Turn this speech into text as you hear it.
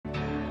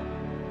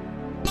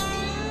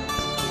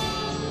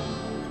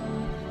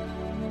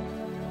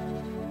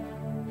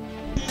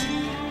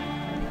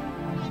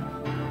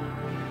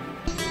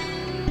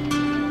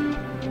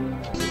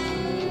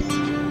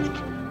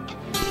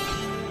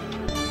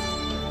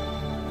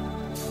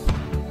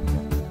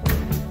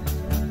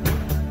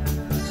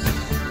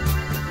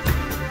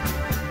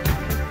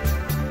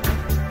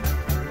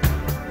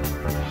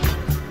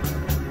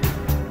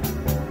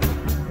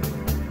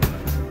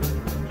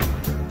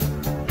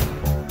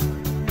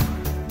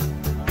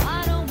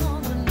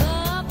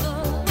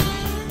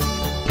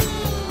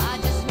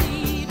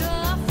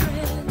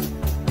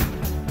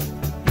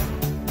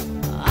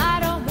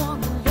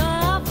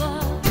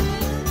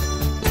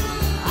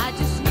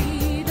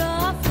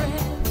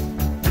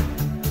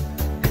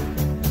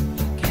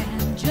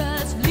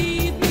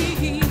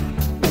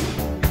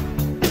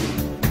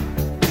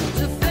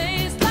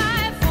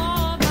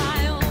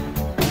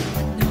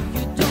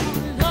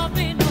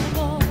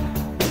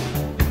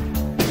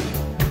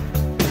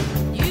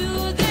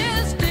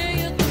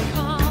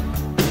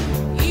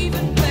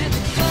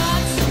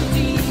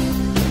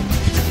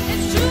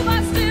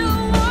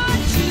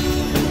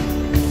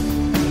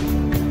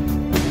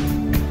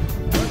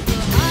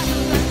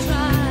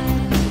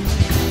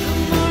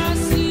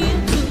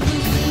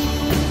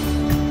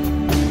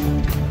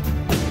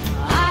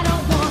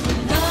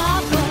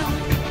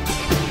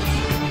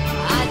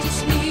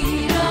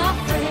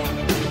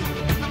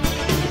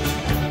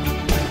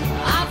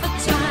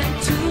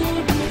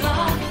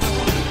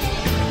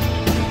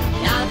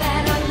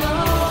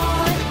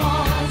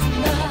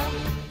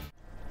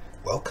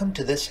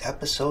Welcome to this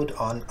episode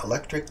on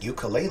electric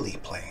ukulele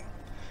playing.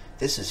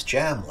 This is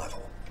jam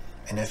level,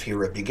 and if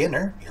you're a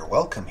beginner, you're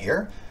welcome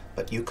here,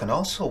 but you can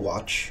also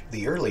watch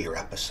the earlier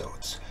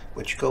episodes,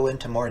 which go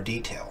into more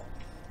detail.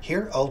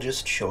 Here I'll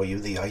just show you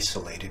the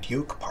isolated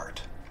uke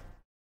part.